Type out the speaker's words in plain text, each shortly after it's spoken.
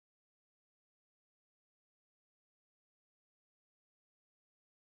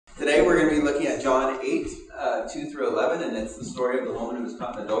Today we're going to be looking at John 8, 2 through 11, and it's the story of the woman who was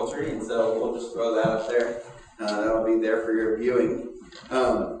caught in adultery, and so we'll just throw that up there. That'll be there for your viewing.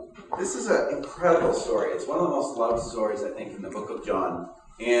 This is an incredible story. It's one of the most loved stories, I think, in the book of John.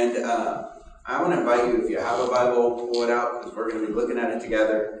 And I want to invite you, if you have a Bible, pull it out, because we're going to be looking at it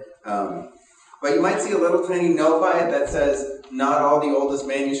together. But you might see a little tiny note by it that says, not all the oldest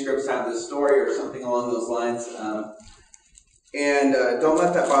manuscripts have this story, or something along those lines. And don't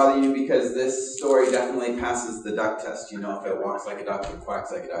let that bother you, because this story definitely passes the duck test. You know, if it walks like a duck, it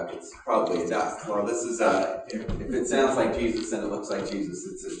quacks like a duck, it's probably a duck. Well, this is, if it sounds like Jesus and it looks like Jesus,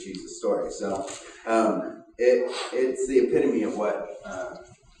 it's a Jesus story. So it's the epitome of what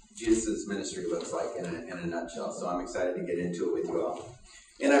Jesus' ministry looks like in a nutshell. So I'm excited to get into it with you all.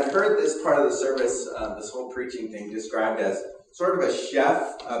 And I've heard this part of the service, this whole preaching thing, described as sort of a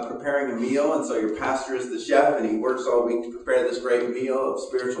chef preparing a meal, and so your pastor is the chef, and he works all week to prepare this great meal of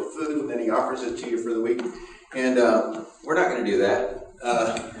spiritual food, and then he offers it to you for the week. And we're not going to do that.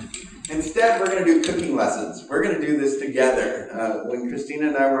 Instead, we're going to do cooking lessons. We're going to do this together. When Christina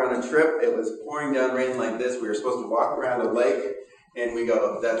and I were on a trip, it was pouring down rain like this. We were supposed to walk around a lake, and we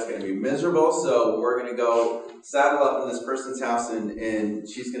go, that's going to be miserable, so we're going to go saddle up in this person's house, and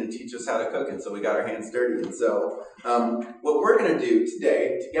she's going to teach us how to cook. And so we got our hands dirty. And so what we're going to do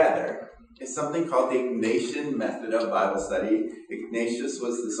today together is something called the Ignatian method of Bible study. Ignatius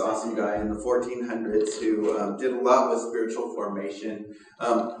was this awesome guy in the 1400s who did a lot with spiritual formation.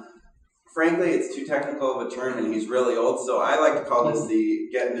 Frankly, it's too technical of a term, and he's really old, so I like to call this the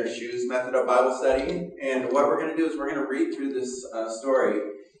get in their shoes method of Bible study. And what we're going to do is we're going to read through this story,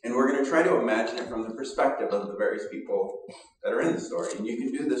 and we're going to try to imagine it from the perspective of the various people that are in the story. And you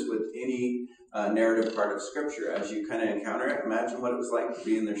can do this with any narrative part of Scripture. As you kind of encounter it, imagine what it was like to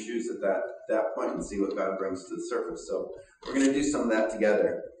be in their shoes at that point and see what God brings to the surface. So we're going to do some of that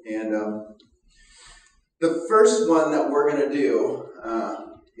together. And the first one that we're going to do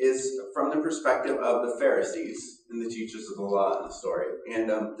is from the perspective of the Pharisees and the teachers of the law in the story.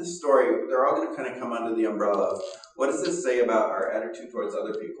 And this story, they're all going to kind of come under the umbrella of what does this say about our attitude towards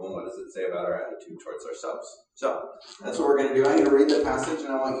other people, and what does it say about our attitude towards ourselves? So that's what we're going to do. I'm going to read the passage, and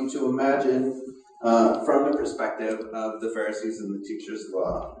I want you to imagine from the perspective of the Pharisees and the teachers of the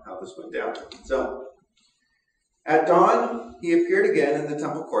law how this went down. So, at dawn, he appeared again in the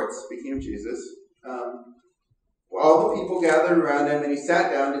temple courts, speaking of Jesus. All the people gathered around him, and he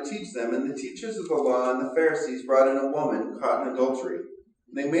sat down to teach them. And the teachers of the law and the Pharisees brought in a woman caught in adultery.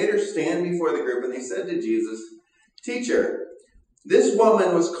 They made her stand before the group, and they said to Jesus, "Teacher, this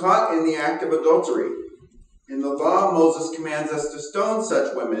woman was caught in the act of adultery. In the law, Moses commands us to stone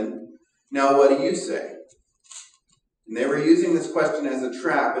such women. Now what do you say?" And they were using this question as a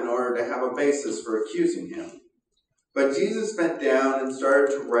trap in order to have a basis for accusing him. But Jesus bent down and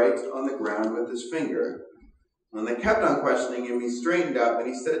started to write on the ground with his finger. When they kept on questioning him, he straightened up and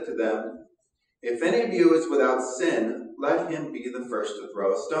he said to them, "If any of you is without sin, let him be the first to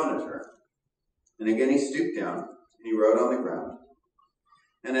throw a stone at her." And again he stooped down and he wrote on the ground.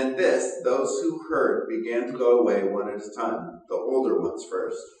 And at this, those who heard began to go away one at a time, the older ones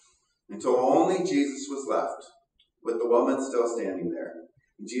first, until only Jesus was left, with the woman still standing there.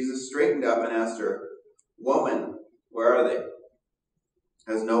 And Jesus straightened up and asked her, "Woman, where are they?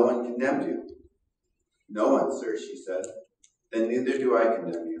 Has no one condemned you?" "No one, sir," she said. "Then neither do I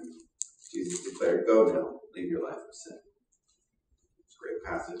condemn you." Jesus declared, "Go now, leave your life of sin." It's a great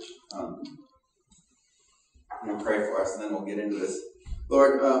passage. I'm going to pray for us, and then we'll get into this.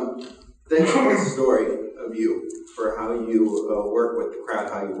 Lord, thanks for this story of you, for how you work with the crowd,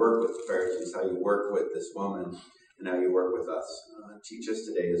 how you work with the Pharisees, how you work with this woman, and how you work with us. Teach us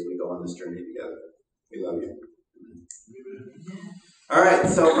today as we go on this journey together. We love you. Amen. All right,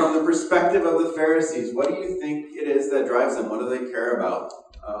 so from the perspective of the Pharisees, what do you think it is that drives them? What do they care about?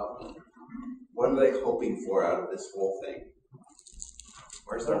 What are they hoping for out of this whole thing?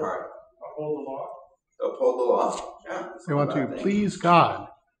 Where's their heart? Uphold the law. Uphold the law. Yeah. They want to please God.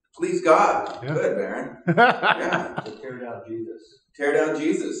 Please God. Yeah. Good, Baron. Yeah. To tear down Jesus. Tear down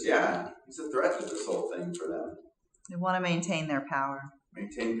Jesus, yeah. He's a threat to this whole thing for them. They want to maintain their power.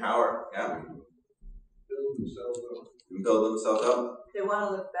 Maintain power, yeah. Build themselves up. And build themselves up. They want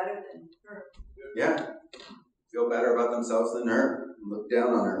to look better than her. Yeah. Feel better about themselves than her. Look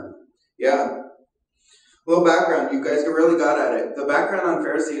down on her. Yeah. A little background. You guys really got at it. The background on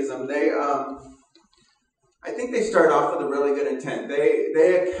Phariseeism, I think they started off with a really good intent. They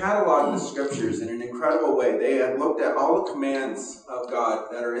had cataloged the scriptures in an incredible way. They had looked at all the commands of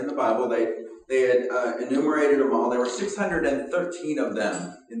God that are in the Bible. They had enumerated them all. There were 613 of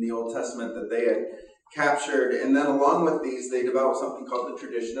them in the Old Testament that they had captured. And then along with these, they developed something called the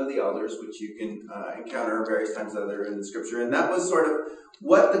tradition of the elders, which you can encounter various times other in the scripture. And that was sort of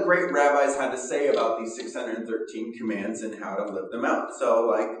what the great rabbis had to say about these 613 commands and how to live them out.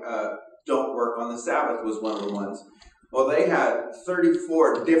 So don't work on the Sabbath was one of the ones. Well, they had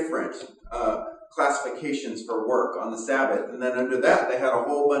 34 different classifications for work on the Sabbath. And then under that, they had a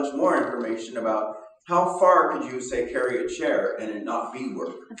whole bunch more information about how far could you, say, carry a chair and it not be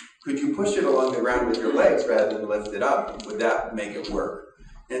work? Could you push it along the ground with your legs rather than lift it up? Would that make it work?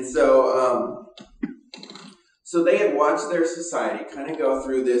 And so they had watched their society kind of go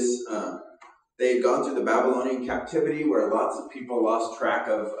through this. They had gone through the Babylonian captivity where lots of people lost track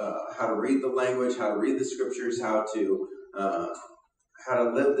of how to read the language, how to read the scriptures, how to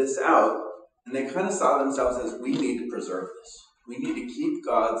live this out. And they kind of saw themselves as, we need to preserve this. We need to keep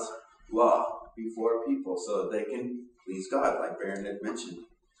God's law before people so that they can please God, like Baron had mentioned.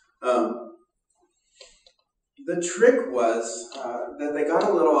 The trick was that they got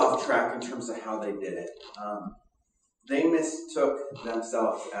a little off track in terms of how they did it. They mistook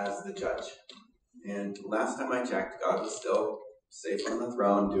themselves as the judge. And last time I checked, God was still safe on the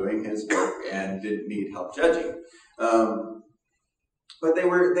throne doing his work and didn't need help judging. But they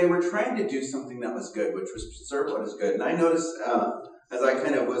were trying to do something that was good, which was preserve what is good. And I noticed as I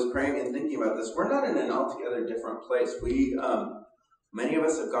kind of was praying and thinking about this, we're not in an altogether different place. Many of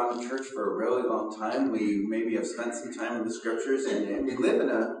us have gone to church for a really long time. We maybe have spent some time in the scriptures, and we live in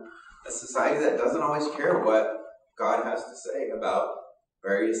a society that doesn't always care what God has to say about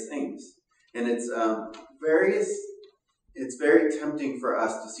various things. And it's very tempting for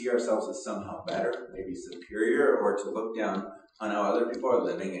us to see ourselves as somehow better, maybe superior, or to look down on how other people are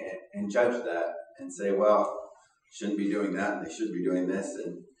living and judge that and say, well, shouldn't be doing that, and they should be doing this.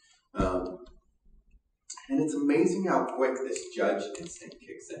 And it's amazing how quick this judge instinct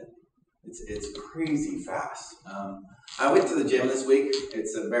kicks in. It's crazy fast. I went to the gym this week.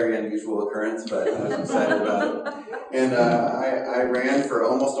 It's a very unusual occurrence, but I was excited about it. And I ran for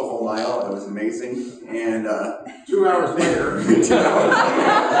almost a whole mile. It was amazing. And 2 hours later.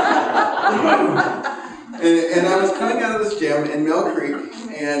 And I was coming out of this gym in Mill Creek,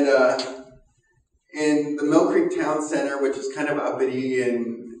 and in the Mill Creek Town Center, which is kind of uppity,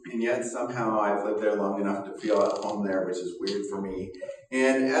 and yet somehow I've lived there long enough to feel at home there, which is weird for me.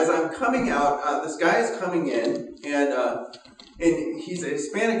 And as I'm coming out, this guy is coming in, and he's a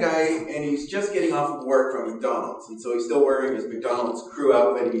Hispanic guy, and he's just getting off of work from McDonald's. And so he's still wearing his McDonald's crew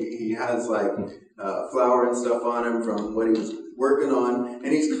outfit. He has flour and stuff on him from what he was working on.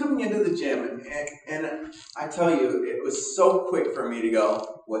 And he's coming into the gym, and I tell you, it was so quick for me to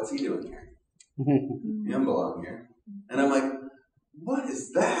go, what's he doing here? He doesn't belong here. And I'm like, what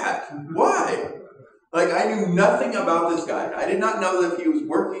is that? Why? I knew nothing about this guy. I did not know that he was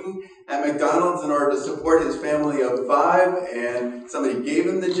working at McDonald's in order to support his family of 5, and somebody gave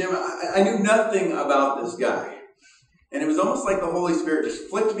him the gym. I knew nothing about this guy. And it was almost like the Holy Spirit just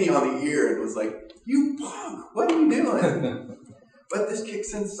flicked me on the ear and was like, you punk, what are you doing? But this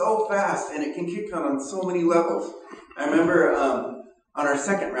kicks in so fast, and it can kick on so many levels. I remember on our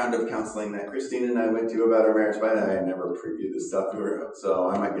second round of counseling that Christine and I went to about our marriage. By the way, I never previewed this stuff to her, so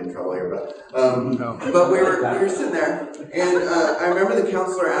I might get in trouble here. But we were sitting there, and I remember the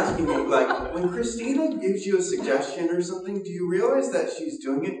counselor asking me, when Christina gives you a suggestion or something, do you realize that she's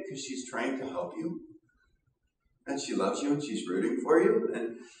doing it because she's trying to help you? And she loves you and she's rooting for you?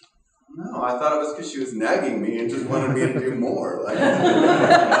 And no, I thought it was because she was nagging me and just wanted me to do more.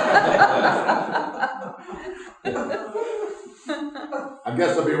 I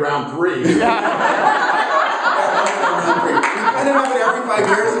guess it'll be round 3. We kind of have it every 5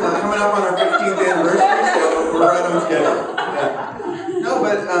 years, and we're coming up on our 15th anniversary, so we're right on schedule. Yeah. No,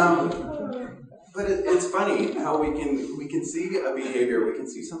 but it's funny how we can see a behavior, we can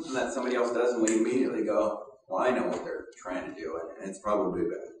see something that somebody else does, and we immediately go, well, I know what they're trying to do, and it's probably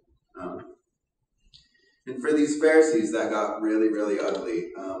bad. And for these Pharisees, that got really, really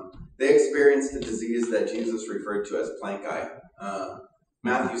ugly. They experienced the disease that Jesus referred to as plank eye.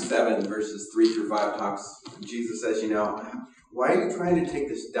 Matthew 7, verses 3 through 5 talks, Jesus says, why are you trying to take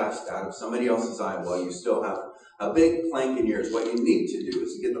this dust out of somebody else's eye while you still have a big plank in yours? What you need to do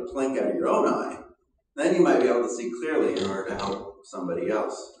is to get the plank out of your own eye. Then you might be able to see clearly in order to help somebody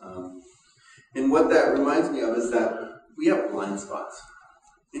else. And what that reminds me of is that we have blind spots.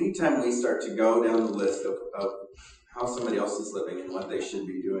 Anytime we start to go down the list of how somebody else is living and what they should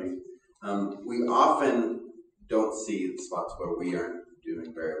be doing, we often don't see the spots where we aren't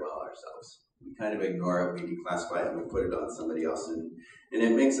doing very well ourselves. We kind of ignore it, we declassify it, and we put it on somebody else, and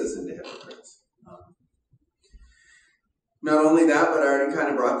it makes us into hypocrites. Not only that, but I already kind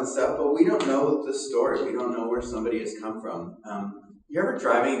of brought this up, but we don't know the story. We don't know where somebody has come from. You ever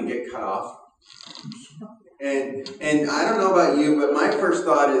driving and get cut off? And I don't know about you, but my first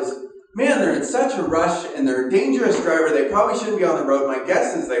thought is, man, they're in such a rush and they're a dangerous driver. They probably shouldn't be on the road. My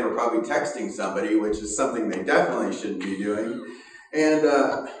guess is they were probably texting somebody, which is something they definitely shouldn't be doing. And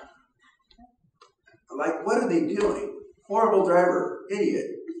like, what are they doing? Horrible driver, idiot.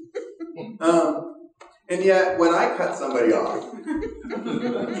 And yet, when I cut somebody off,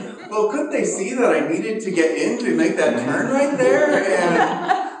 well, couldn't they see that I needed to get in to make that turn right there? And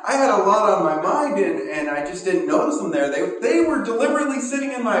I had a lot on my mind, and I just didn't notice them there. They were deliberately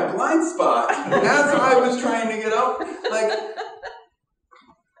sitting in my blind spot as I was trying to get out. Like,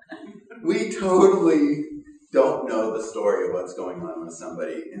 we totally don't know the story of what's going on with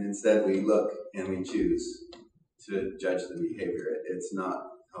somebody, and instead we look and we choose to judge the behavior. It's not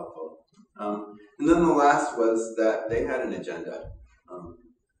helpful. And then the last was that they had an agenda.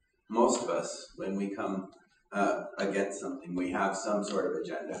 Most of us, when we come against something, we have some sort of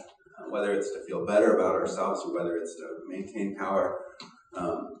agenda, whether it's to feel better about ourselves or whether it's to maintain power.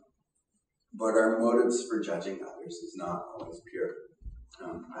 But our motives for judging others is not always pure.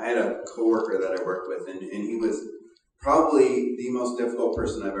 I had a coworker that I worked with, and he was probably the most difficult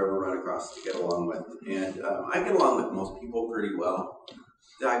person I've ever run across to get along with. And I get along with most people pretty well.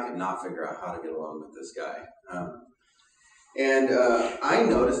 I could not figure out how to get along with this guy. I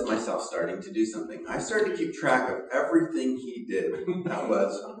noticed myself starting to do something. I started to keep track of everything he did that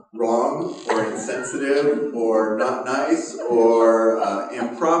was wrong or insensitive or not nice or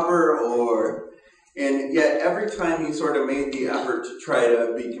improper and yet every time he sort of made the effort to try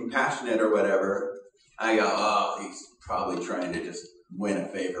to be compassionate or whatever, I go, oh, he's probably trying to just win a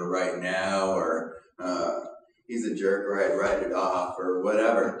favor right now, or he's a jerk, or I'd write it off, or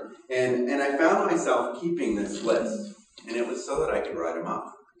whatever. And I found myself keeping this list, and it was so that I could write him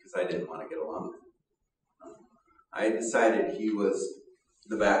off, because I didn't want to get along with him. I had decided he was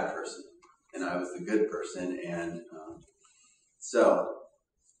the bad person, and I was the good person, and so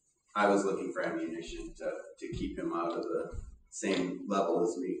I was looking for ammunition to keep him out of the same level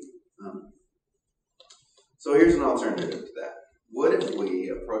as me. So here's an alternative to that. What if we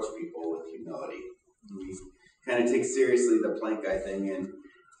approach people with humility? We kind of take seriously the plank guy thing,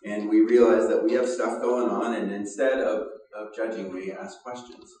 and we realize that we have stuff going on, and instead of judging, we ask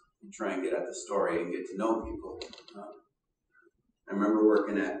questions and try and get at the story and get to know people. I remember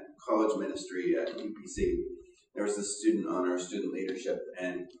working at college ministry at UPC. There was this student on our student leadership,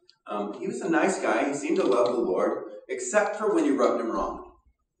 and he was a nice guy. He seemed to love the Lord, except for when you rubbed him wrong.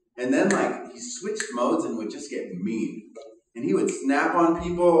 And then, he switched modes and would just get mean. And he would snap on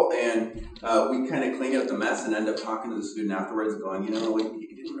people, and we kind of clean up the mess and end up talking to the student afterwards, going, you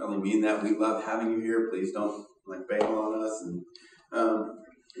didn't really mean that. We love having you here. Please don't, bail on us.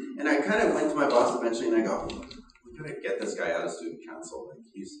 And I kind of went to my boss eventually, and I go, we got to get this guy out of student council.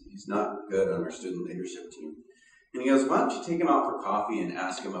 He's not good on our student leadership team. And he goes, why don't you take him out for coffee and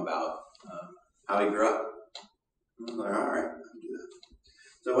ask him about how he grew up? And I was like, all right, I'll do that.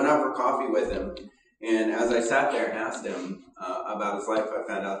 So I went out for coffee with him, and as I sat there and asked him about his life, I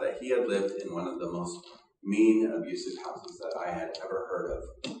found out that he had lived in one of the most mean, abusive houses that I had ever heard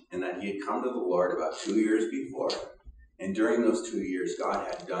of, and that he had come to the Lord about 2 years before. And during those 2 years, God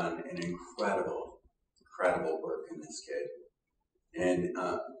had done an incredible work in this kid. And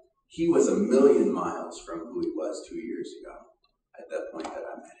he was a million miles from who he was 2 years ago at that point that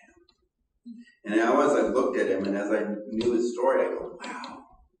I met him. And now as I looked at him and as I knew his story, I go, wow,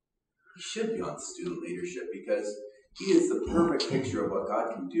 he should be on student leadership, because he is the perfect picture of what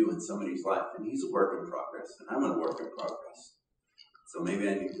God can do in somebody's life. And he's a work in progress, and I'm a work in progress. So maybe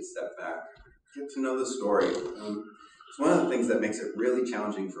I need to step back, get to know the story. It's one of the things that makes it really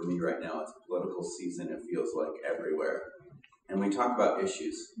challenging for me right now. It's political season, it feels like, everywhere. And we talk about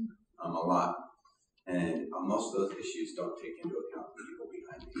issues a lot. And most of those issues don't take into account the people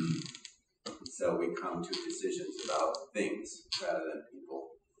behind me. So we come to decisions about things rather than people.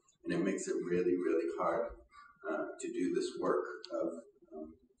 And it makes it really, really hard to do this work of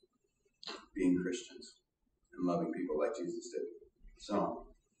being Christians and loving people like Jesus did. So,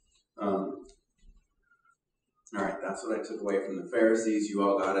 all right, that's what I took away from the Pharisees. You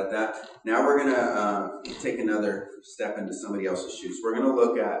all got at that. Now we're going to take another step into somebody else's shoes. We're going to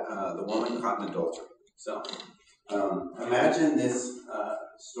look at the woman caught in adultery. So, imagine this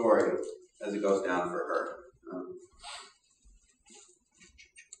story as it goes down for her.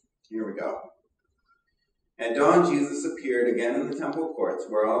 Here we go. At dawn, Jesus appeared again in the temple courts,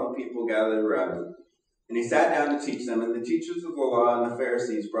 where all the people gathered around him. And he sat down to teach them, and the teachers of the law and the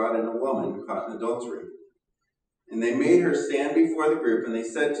Pharisees brought in a woman caught in adultery. And they made her stand before the group, and they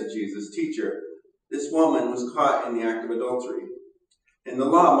said to Jesus, "Teacher, this woman was caught in the act of adultery. In the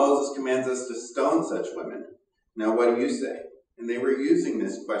law, Moses commands us to stone such women. Now what do you say?" And they were using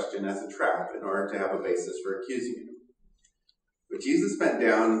this question as a trap in order to have a basis for accusing him. But Jesus bent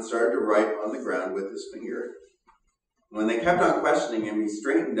down and started to write on the ground with his finger. When they kept on questioning him, he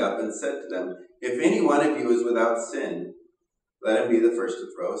straightened up and said to them, "If any one of you is without sin, let him be the first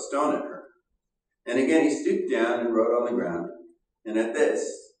to throw a stone at her." And again he stooped down and wrote on the ground. And at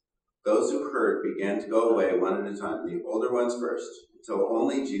this, those who heard began to go away one at a time, the older ones first, until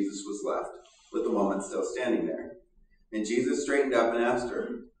only Jesus was left, with the woman still standing there. And Jesus straightened up and asked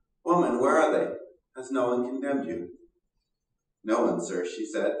her, "Woman, where are they? Has no one condemned you?" "No one, sir," she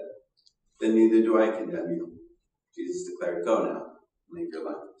said. "Then neither do I condemn you." Jesus declared, "Go now, leave your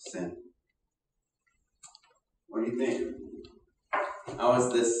life of sin." What do you think? How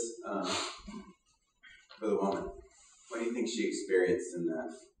was this for the woman? What do you think she experienced in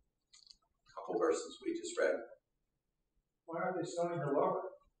that couple verses we just read? Why are they stoning her lover?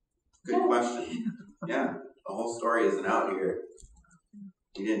 Good question. Yeah, the whole story isn't out here.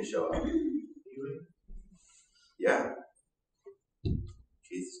 He didn't show up. Yeah.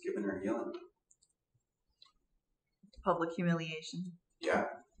 Jesus giving her healing. Public humiliation. Yeah.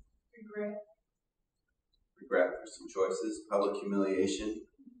 Regret for some choices, public humiliation.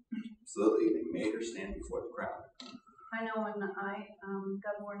 Absolutely, they made her stand before the crowd. I know when I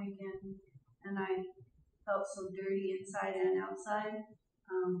got born again and I felt so dirty inside and outside,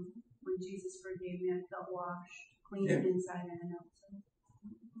 when Jesus forgave me, I felt washed, clean inside and outside.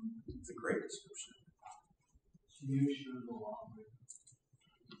 It's a great description. She knew she was a lawbreaker.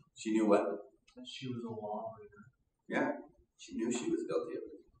 She knew what? That she was a lawbreaker. Yeah, she knew she was guilty of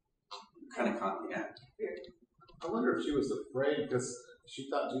it. Kind of caught in the act. I wonder if she was afraid because she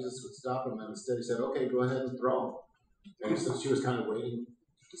thought Jesus would stop him, and instead he said, "Okay, go ahead and throw him." And so she was kind of waiting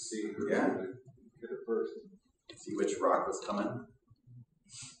to see who was going to hit her first. See which rock was coming.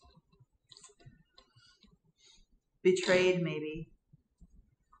 Betrayed, maybe.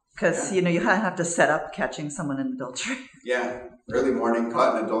 Because, you kind of have to set up catching someone in adultery. Yeah, early morning,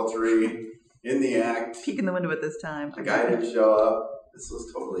 caught in adultery, in the act. Peek in the window at this time. The guy didn't show up. This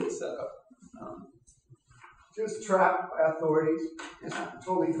was totally a setup. Just trapped by authorities. Yeah.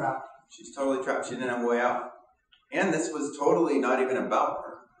 Totally trapped. She's totally trapped. She didn't have a way out. And this was totally not even about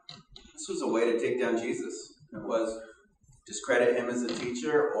her. This was a way to take down Jesus. It was discredit him as a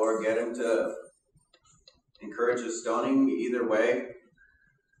teacher or get him to encourage a stoning. Either way,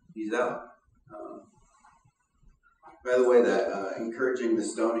 he's out. By the way, that encouraging the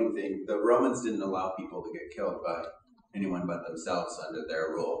stoning thing, the Romans didn't allow people to get killed by anyone but themselves under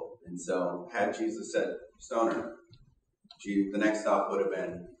their rule. And so had Jesus said, "Stone her," the next stop would have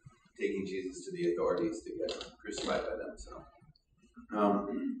been taking Jesus to the authorities to get crucified by them. So,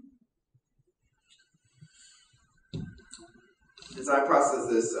 as I process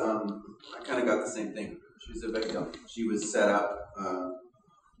this, I kind of got the same thing. She was a victim. She was set up,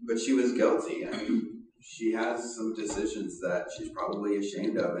 but she was guilty. I mean, she has some decisions that she's probably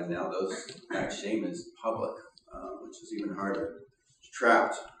ashamed of, and now that shame is public, which is even harder. She's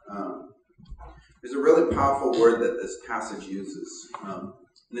trapped. There's a really powerful word that this passage uses.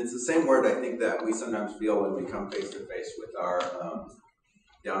 And it's the same word I think that we sometimes feel when we come face to face with our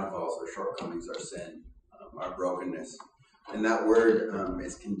downfalls, our shortcomings, our sin, our brokenness. And that word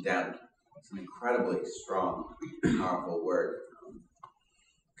is condemned. It's an incredibly strong, powerful word.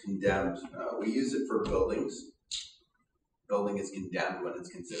 Condemned. We use it for buildings. Building is condemned when it's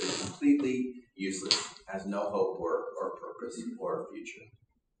considered completely useless, has no hope or purpose or future.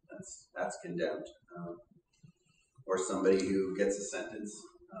 That's condemned. Or somebody who gets a sentence.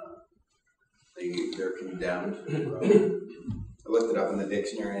 They're condemned. I looked it up in the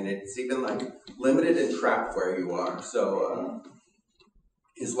dictionary, and it's even like limited and trapped where you are. So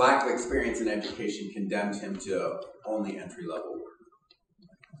his lack of experience in education condemned him to only entry-level work.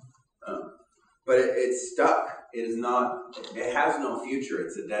 But it's stuck. It is not. It has no future.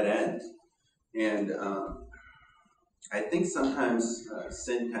 It's a dead end. And I think sometimes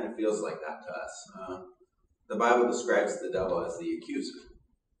sin kind of feels like that to us. The Bible describes the devil as the accuser.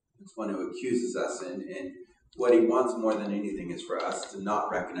 It's one who accuses us, and what he wants more than anything is for us to not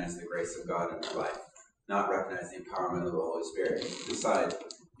recognize the grace of God in our life, not recognize the empowerment of the Holy Spirit, and decide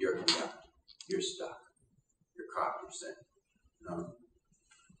you're condemned, you're stuck, you're caught in your sin.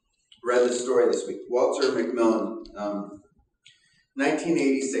 Read this story this week. Walter McMillan,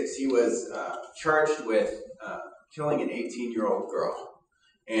 1986, he was charged with killing an 18-year-old girl.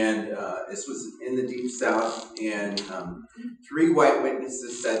 And this was in the Deep South, and 3 white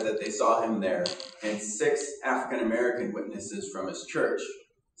witnesses said that they saw him there, and 6 African American witnesses from his church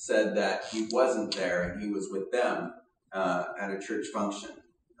said that he wasn't there and he was with them at a church function.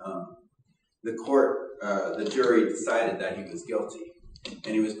 The jury decided that he was guilty,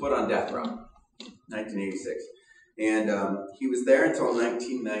 and he was put on death row, 1986. And he was there until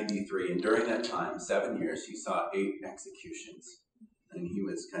 1993, and during that time, 7 years, he saw 8 executions. And he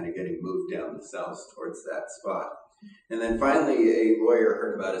was kind of getting moved down the cells towards that spot. And then finally, a lawyer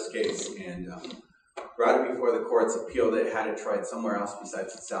heard about his case and brought it before the courts, appealed it, had it tried somewhere else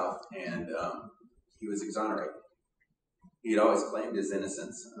besides the South, and he was exonerated. He had always claimed his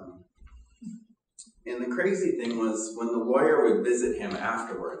innocence. And the crazy thing was, when the lawyer would visit him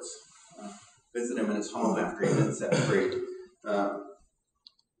afterwards, visit him in his home after he'd been set free,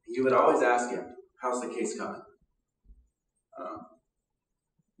 he would always ask him, "How's the case coming?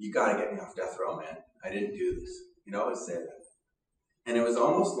 You got to get me off death row, man. I didn't do this." He'd always say that. And it was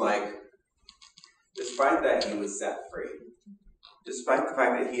almost like, despite that he was set free, despite the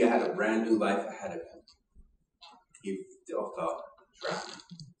fact that he had a brand new life ahead of him, he still felt trapped,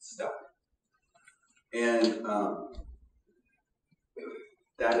 stuck. And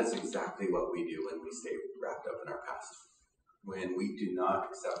that is exactly what we do when we stay wrapped up in our past. When we do not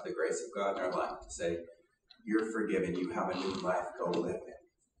accept the grace of God in our life to say, "You're forgiven, you have a new life, go live it."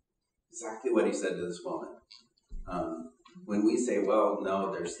 Exactly what he said to this woman. When we say, "Well, no,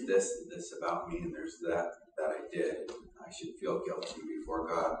 there's this and this about me, and there's that I did. I should feel guilty before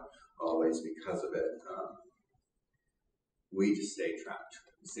God always because of it," we just stay trapped.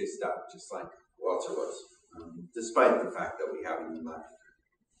 We stay stuck, just like Walter was, despite the fact that we have a new life.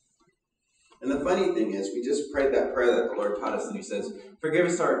 And the funny thing is, we just prayed that prayer that the Lord taught us, and he says, "Forgive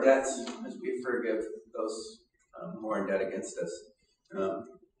us our debts as we forgive those who are in debt against us.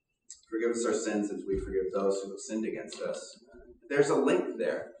 Forgive us our sins as we forgive those who have sinned against us." There's a link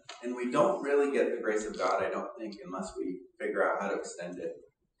there, and we don't really get the grace of God, I don't think, unless we figure out how to extend it.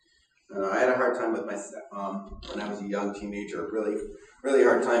 I had a hard time with my stepmom when I was a young teenager, really, really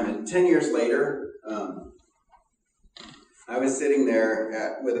hard time. And 10 years later, I was sitting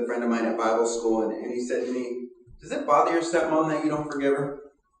there with a friend of mine at Bible school, and he said to me, "Does it bother your stepmom that you don't forgive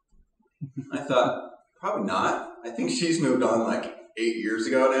her?" I thought, probably not. I think she's moved on like 8 years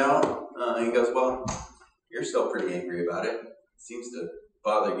ago now. And he goes, "Well, you're still pretty angry about it. It seems to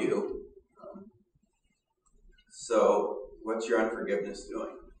bother you. So what's your unforgiveness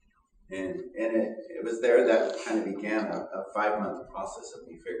doing?" And it was there that kind of began a 5-month process of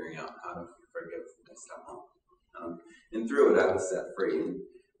me figuring out how to forgive my stepmom. And through it, I was set free.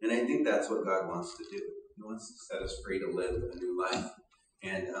 And I think that's what God wants to do. He wants to set us free to live a new life.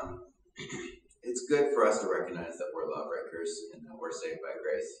 And it's good for us to recognize that we're lawbreakers and that we're saved by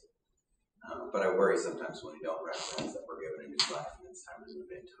grace. But I worry sometimes when we don't recognize that we're given a new life and it's time to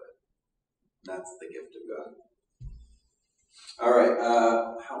move into it. And that's the gift of God. All right,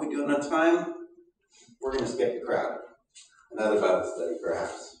 how are we doing on time? We're going to skip the crowd. Another Bible study,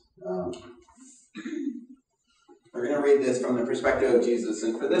 perhaps. We're going to read this from the perspective of Jesus.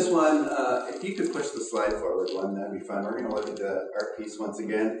 And for this one, if you could push the slide forward one, that'd be fun. We're going to look at the art piece once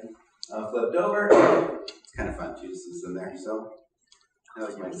again. Flipped over. It's kind of fun. Jesus is in there. So that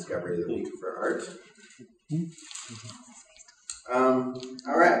was my discovery of the week for art.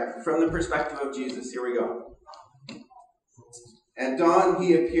 All right, from the perspective of Jesus, here we go. At dawn,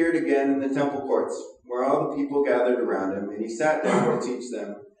 he appeared again in the temple courts, where all the people gathered around him, and he sat down to teach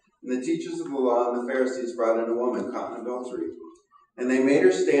them. And the teachers of the law and the Pharisees brought in a woman caught in adultery. And they made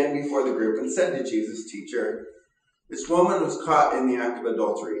her stand before the group and said to Jesus, "Teacher, this woman was caught in the act of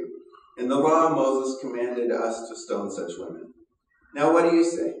adultery. In the law, Moses commanded us to stone such women. Now what do you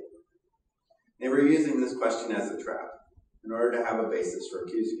say?" They were using this question as a trap, in order to have a basis for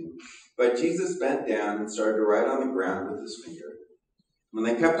accusing him. But Jesus bent down and started to write on the ground with his finger. When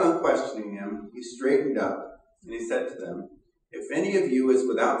they kept on questioning him, he straightened up, and he said to them, "If any of you is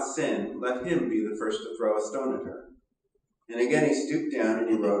without sin, let him be the first to throw a stone at her." And again he stooped down and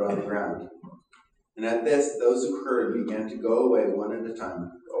he wrote on the ground. And at this, those who heard began to go away one at a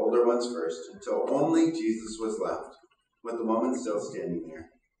time, the older ones first, until only Jesus was left, with the woman still standing there.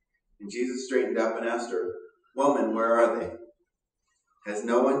 And Jesus straightened up and asked her, "Woman, where are they? Has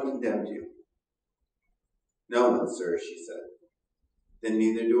no one condemned you?" "No one, sir," she said. "Then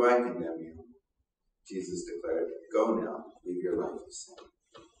neither do I condemn you," Jesus declared. "Go now, leave your life of sin."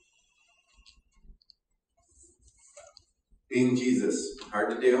 Being Jesus,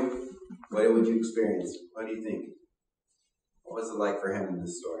 hard to do? What would you experience? What do you think? What was it like for him in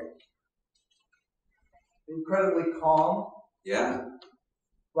this story? Incredibly calm. Yeah.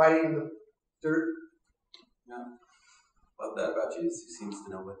 writing in the dirt. Love that about Jesus. He seems to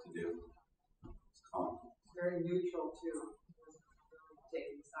know what to do. It's calm. Very neutral too.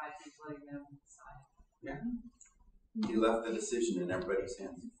 Taking sides, he's letting them decide. Yeah. He left the decision in everybody's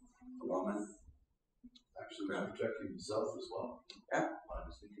hands. The woman. Actually, protecting himself as well. Yeah. I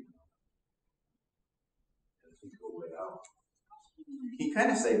was thinking if he go way out. He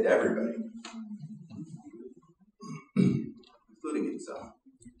kind of saved everybody, including himself.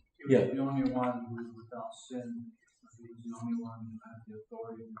 He was the only one who was without sin. He was the only one who had the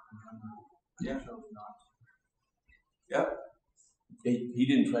authority to condemn. Yeah. He chose not to. Yep. He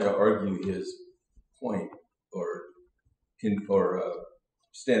didn't try to argue his point or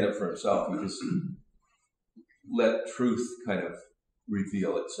stand up for himself. He just let truth kind of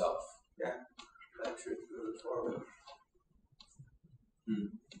reveal itself. Yeah. That truth moves forward.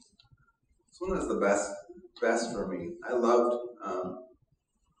 This one was the best for me. I loved.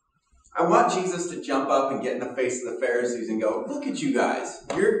 I want Jesus to jump up and get in the face of the Pharisees and go, "Look at you guys!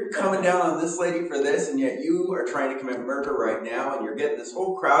 You're coming down on this lady for this, and yet you are trying to commit murder right now, and you're getting this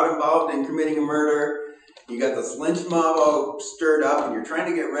whole crowd involved in committing a murder. You got this lynch mob all stirred up, and you're trying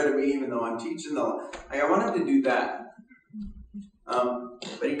to get rid of me, even though I'm teaching the law." I want him to do that,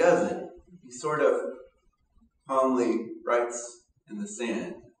 but he doesn't. He sort of calmly writes in the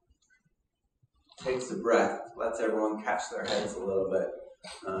sand, takes a breath, lets everyone catch their heads a little bit,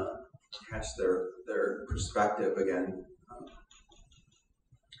 catch their perspective again.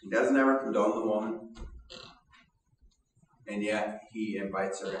 He doesn't ever condone the woman, and yet he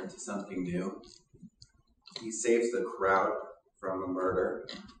invites her into something new. He saves the crowd from a murder.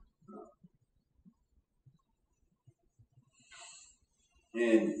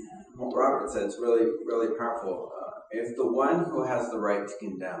 And what Robert said is really, really powerful. If the one who has the right to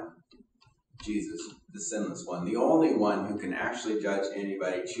condemn, Jesus, the sinless one, the only one who can actually judge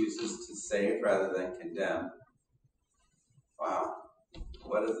anybody, chooses to save rather than condemn, wow,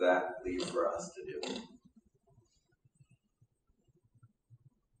 what does that leave for us to do?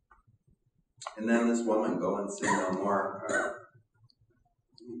 And then this woman, go and sin no more.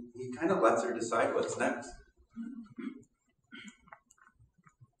 He kind of lets her decide what's next.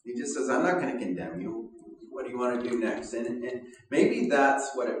 He just says, I'm not going to condemn you. What do you want to do next? And maybe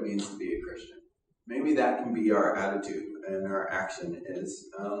that's what it means to be a Christian. Maybe that can be our attitude and our action is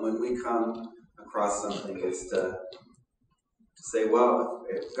when we come across something is to say, well,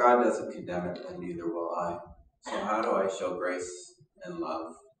 if God doesn't condemn it, then neither will I. So how do I show grace and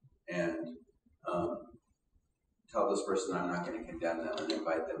love and tell this person I'm not going to condemn them and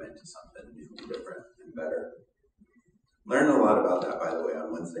invite them into something new, different, and better? Learn a lot about that, by the way,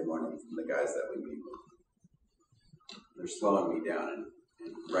 on Wednesday morning from the guys that we meet with. They're slowing me down and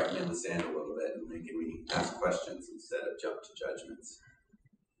writing in the sand a little bit and making me ask questions instead of jump to judgments.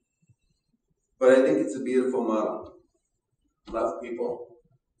 But I think it's a beautiful model. Love people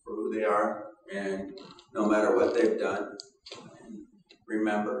for who they are, and no matter what they've done,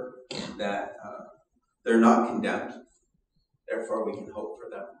 remember that they're not condemned. Therefore, we can hope for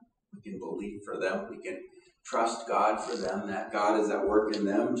them. We can believe for them. We can trust God for them, that God is at work in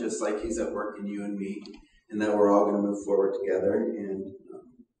them, just like He's at work in you and me, and that we're all going to move forward together and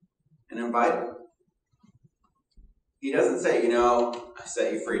invite Him. He doesn't say, I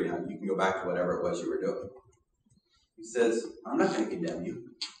set you free now. You can go back to whatever it was you were doing. He says, I'm not going to condemn you.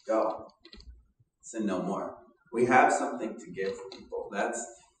 Go. Sin no more. We have something to give people.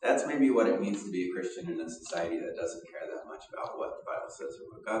 That's maybe what it means to be a Christian in a society that doesn't care that much about what the Bible says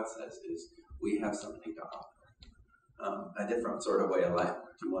or what God says, is we have something to offer. A different sort of way of life.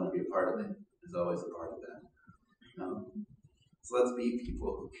 If you want to be a part of it, is always a part of that. So let's be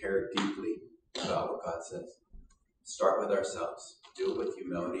people who care deeply about what God says. Start with ourselves. Do it with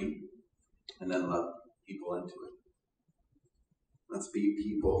humility, and then love people into it. Let's be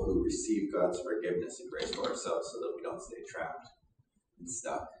people who receive God's forgiveness and grace for ourselves so that we don't stay trapped and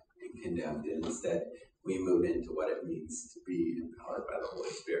stuck and condemned. And instead, we move into what it means to be empowered by the Holy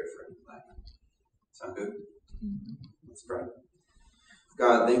Spirit for a new life. Sound good? Let's pray.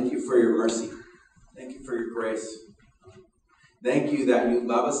 God, thank you for your mercy. Thank you for your grace. Thank you that you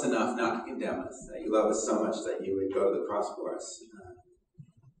love us enough not to condemn us, that you love us so much that you would go to the cross for us.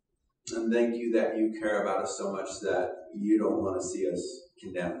 And thank you that you care about us so much that you don't want to see us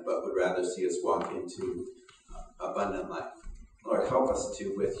condemned, but would rather see us walk into abundant life. Lord, help us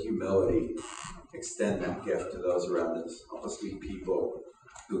to, with humility, extend that gift to those around us. Help us be people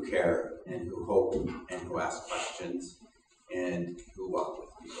who care and who hope and who ask questions and who walk with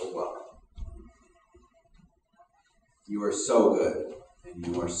people well. You are so good and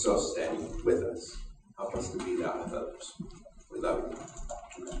you are so steady with us. Help us to be that with others. We love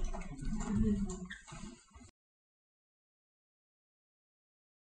you.